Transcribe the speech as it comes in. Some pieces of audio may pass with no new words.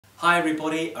Hi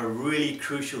everybody, a really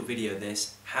crucial video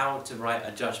this, how to write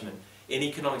a judgment. In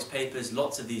economics papers,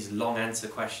 lots of these long answer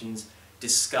questions,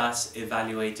 discuss,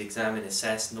 evaluate, examine,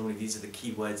 assess, normally these are the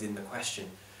key words in the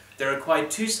question. They require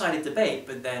two-sided debate,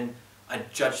 but then a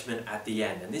judgment at the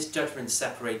end. And this judgment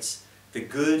separates the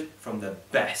good from the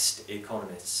best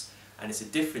economists. And it's a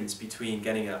difference between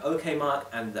getting an OK mark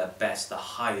and the best, the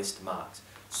highest marks.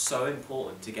 So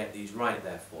important to get these right,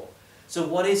 therefore. So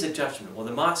what is a judgment? Well,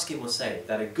 the mark scheme will say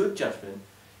that a good judgment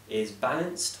is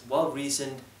balanced,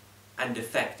 well-reasoned and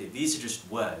effective. These are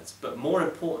just words, but more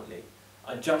importantly,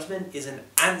 a judgment is an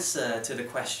answer to the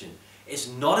question. It's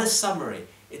not a summary,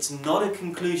 it's not a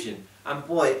conclusion. And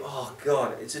boy, oh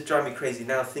God, it's just driving me crazy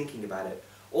now thinking about it.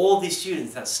 All these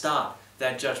students that start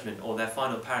their judgment or their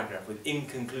final paragraph with in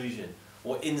conclusion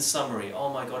or in summary, oh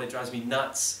my God, it drives me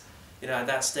nuts. You know, at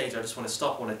that stage I just want to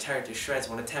stop, I want to tear it to shreds,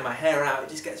 I want to tear my hair out, it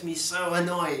just gets me so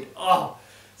annoyed. Oh,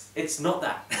 it's not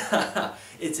that.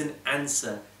 It's an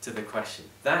answer to the question.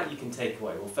 That you can take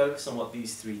away. We'll focus on what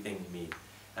these three things mean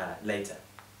later.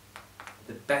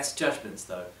 The best judgments,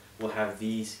 though, will have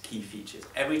these key features.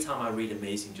 Every time I read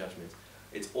amazing judgments,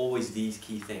 it's always these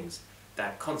key things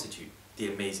that constitute the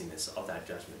amazingness of that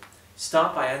judgment.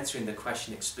 Start by answering the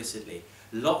question explicitly.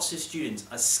 Lots of students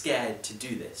are scared to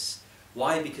do this.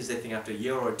 Why? Because they think after a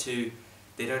year or two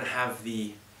they don't have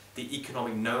the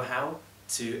economic know-how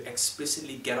to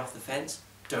explicitly get off the fence.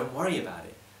 Don't worry about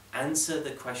it. Answer the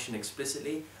question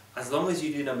explicitly. As long as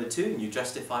you do number two and you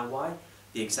justify why,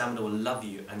 the examiner will love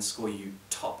you and score you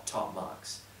top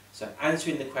marks. So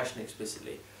answering the question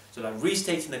explicitly. So like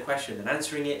restating the question and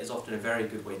answering it is often a very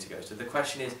good way to go. So the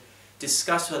question is,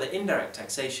 discuss whether indirect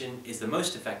taxation is the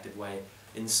most effective way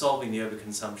in solving the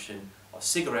overconsumption of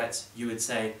cigarettes. You would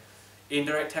say,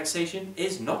 indirect taxation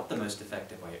is not the most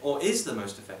effective way, or is the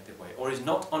most effective way, or is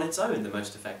not on its own the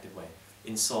most effective way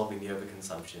in solving the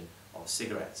overconsumption of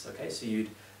cigarettes. Okay, so you'd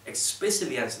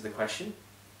explicitly answer the question.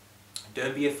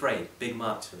 Don't be afraid, big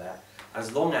marks for that,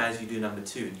 as long as you do number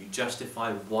two and you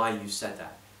justify why you said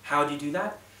that. How do you do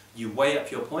that? You weigh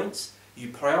up your points, you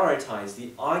prioritize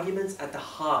the arguments at the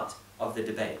heart of the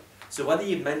debate. So whether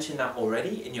you've mentioned that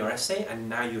already in your essay and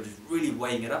now you're just really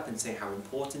weighing it up and saying how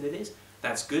important it is,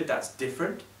 that's good, that's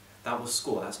different, that will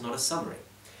score, that's not a summary.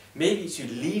 Maybe it's you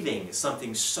leaving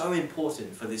something so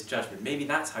important for this judgment, maybe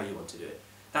that's how you want to do it.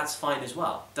 That's fine as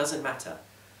well, doesn't matter.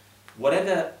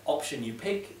 Whatever option you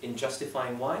pick in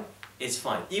justifying why is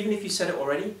fine. Even if you said it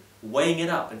already, weighing it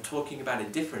up and talking about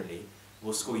it differently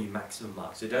will score you maximum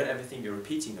marks. So don't ever think you're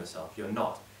repeating yourself, you're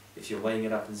not. If you're weighing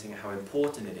it up and saying how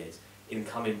important it is in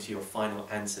coming to your final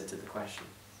answer to the question.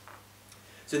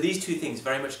 So these two things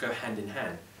very much go hand in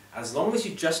hand. As long as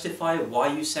you justify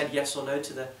why you said yes or no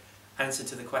to the answer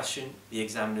to the question, the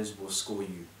examiners will score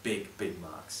you big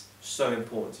marks. So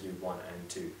important to do one and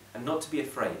two. And not to be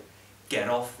afraid. Get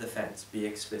off the fence, be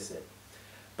explicit.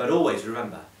 But always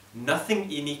remember, nothing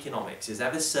in economics is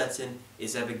ever certain,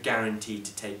 is ever guaranteed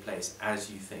to take place as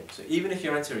you think. So even if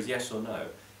your answer is yes or no,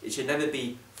 it should never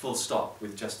be full stop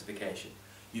with justification.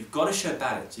 You've got to show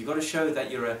balance. You've got to show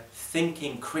that you're a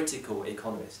thinking, critical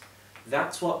economist.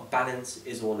 That's what balance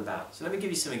is all about. So let me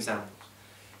give you some examples.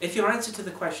 If your answer to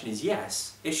the question is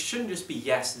yes, it shouldn't just be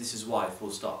yes, this is why, full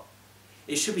stop.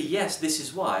 It should be yes, this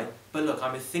is why, but look,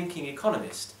 I'm a thinking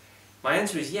economist. My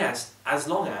answer is yes, as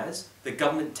long as the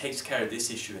government takes care of this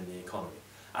issue in the economy.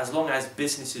 As long as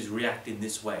businesses react in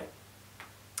this way.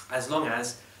 As long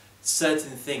as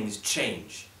certain things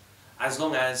change. As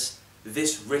long as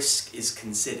this risk is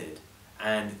considered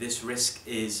and this risk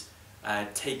is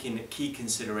taken key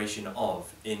consideration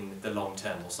of in the long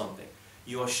term or something.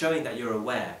 You are showing that you're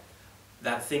aware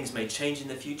that things may change in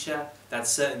the future, that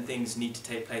certain things need to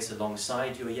take place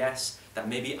alongside your yes, that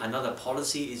maybe another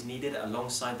policy is needed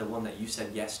alongside the one that you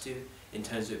said yes to in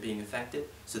terms of it being effective.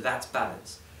 So that's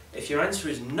balance. If your answer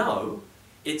is no,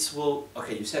 it's, well,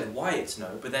 okay, you said why it's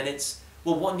no, but then it's,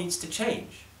 well, what needs to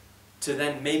change to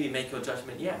then maybe make your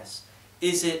judgment yes?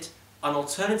 Is it an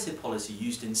alternative policy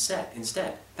used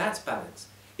instead? That's balance.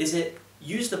 Is it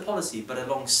use the policy but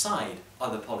alongside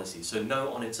other policies? So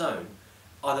no on its own,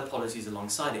 other policies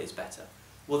alongside it is better.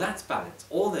 Well, that's balance.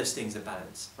 All those things are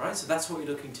balance, right? So that's what you're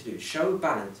looking to do. Show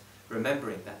balance,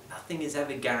 remembering that nothing is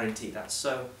ever guaranteed. That's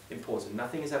so important.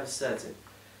 Nothing is ever certain.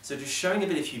 So just showing a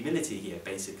bit of humility here,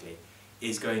 basically,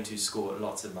 is going to score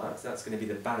lots of marks. That's going to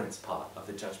be the balance part of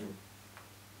the judgment.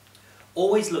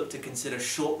 Always look to consider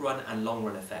short-run and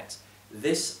long-run effects.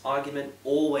 This argument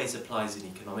always applies in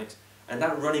economics, and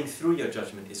that running through your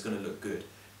judgment is going to look good.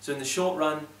 So in the short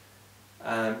run,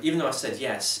 even though I said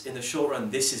yes, in the short run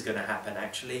this is going to happen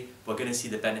actually, we're going to see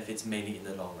the benefits mainly in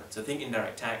the long run. So think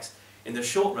indirect tax, In the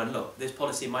short run, look, this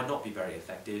policy might not be very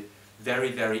effective.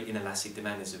 Very, very inelastic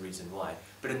demand is the reason why.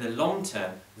 But in the long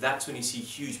term, that's when you see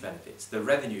huge benefits. The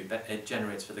revenue it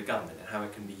generates for the government and how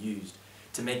it can be used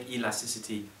to make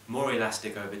elasticity more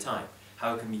elastic over time.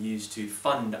 How it can be used to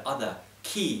fund other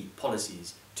key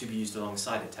policies to be used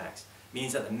alongside a tax.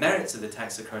 Means that the merits of the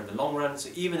tax occur in the long run, so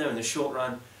even though in the short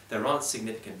run there aren't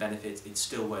significant benefits, it's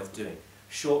still worth doing.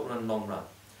 Short run, long run.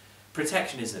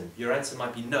 Protectionism. Your answer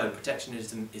might be no,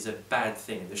 protectionism is a bad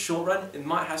thing. In the short run, it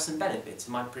might have some benefits.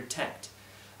 It might protect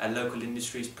local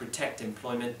industries, protect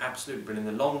employment, absolutely. But in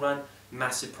the long run,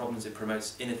 massive problems. It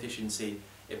promotes inefficiency.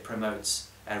 It promotes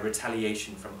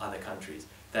retaliation from other countries.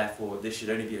 Therefore, this should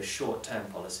only be a short-term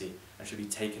policy and should be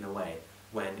taken away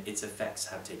when its effects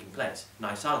have taken place.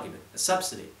 Nice argument. A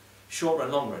subsidy. Short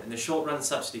run, long run. In the short run,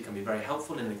 subsidy can be very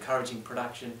helpful in encouraging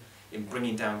production, in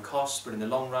bringing down costs, but in the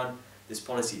long run, this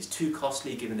policy is too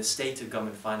costly given the state of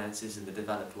government finances in the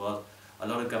developed world. A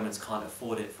lot of governments can't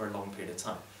afford it for a long period of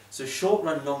time. So short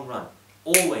run, long run,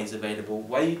 always available.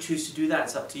 Whether you choose to do that,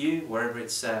 it's up to you. Wherever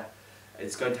it's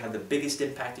going to have the biggest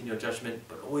impact in your judgment,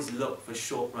 but always look for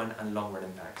short run and long run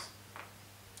impacts.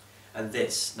 And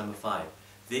this, number 5,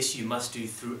 this you must do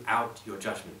throughout your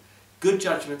judgment. Good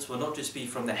judgments will not just be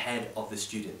from the head of the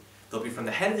student. They'll be from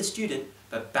the head of the student,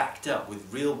 but backed up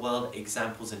with real-world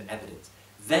examples and evidence.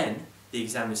 Then, the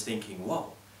examiner's thinking,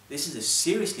 whoa, this is a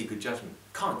seriously good judgment.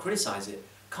 Can't criticize it,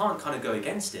 can't kind of go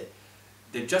against it.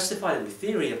 They've justified it with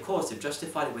theory, of course, they've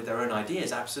justified it with their own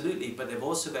ideas, absolutely, but they've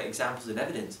also got examples and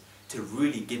evidence to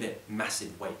really give it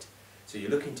massive weight. So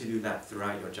you're looking to do that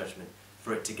throughout your judgment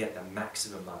for it to get the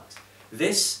maximum marks.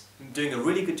 This, doing a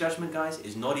really good judgment, guys,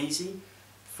 is not easy.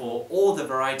 For all the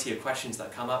variety of questions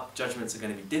that come up, judgments are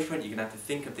going to be different. You're going to have to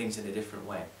think of things in a different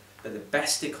way. But the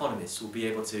best economists will be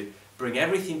able to bring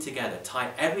everything together,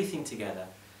 tie everything together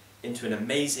into an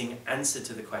amazing answer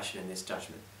to the question in this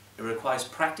judgment. It requires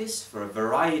practice for a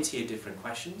variety of different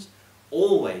questions.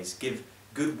 Always give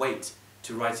good weight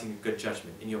to writing a good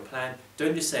judgment in your plan.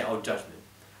 Don't just say, oh, judgment.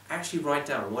 Actually write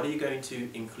down, what are you going to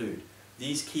include?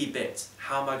 These key bits,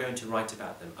 how am I going to write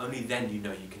about them? Only then you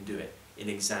know you can do it in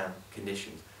exam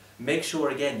conditions. Make sure,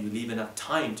 again, you leave enough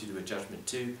time to do a judgment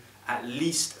too. At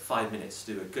least 5 minutes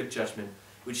to do a good judgment,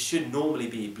 which should normally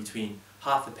be between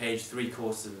half a page,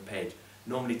 3/4 of a page.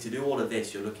 Normally to do all of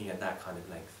this, you're looking at that kind of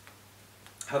length.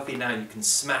 Hopefully now you can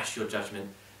smash your judgment.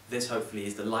 This hopefully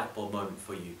is the light bulb moment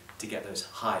for you to get those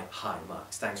high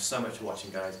marks. Thanks so much for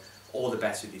watching, guys. All the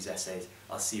best with these essays.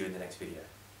 I'll see you in the next video.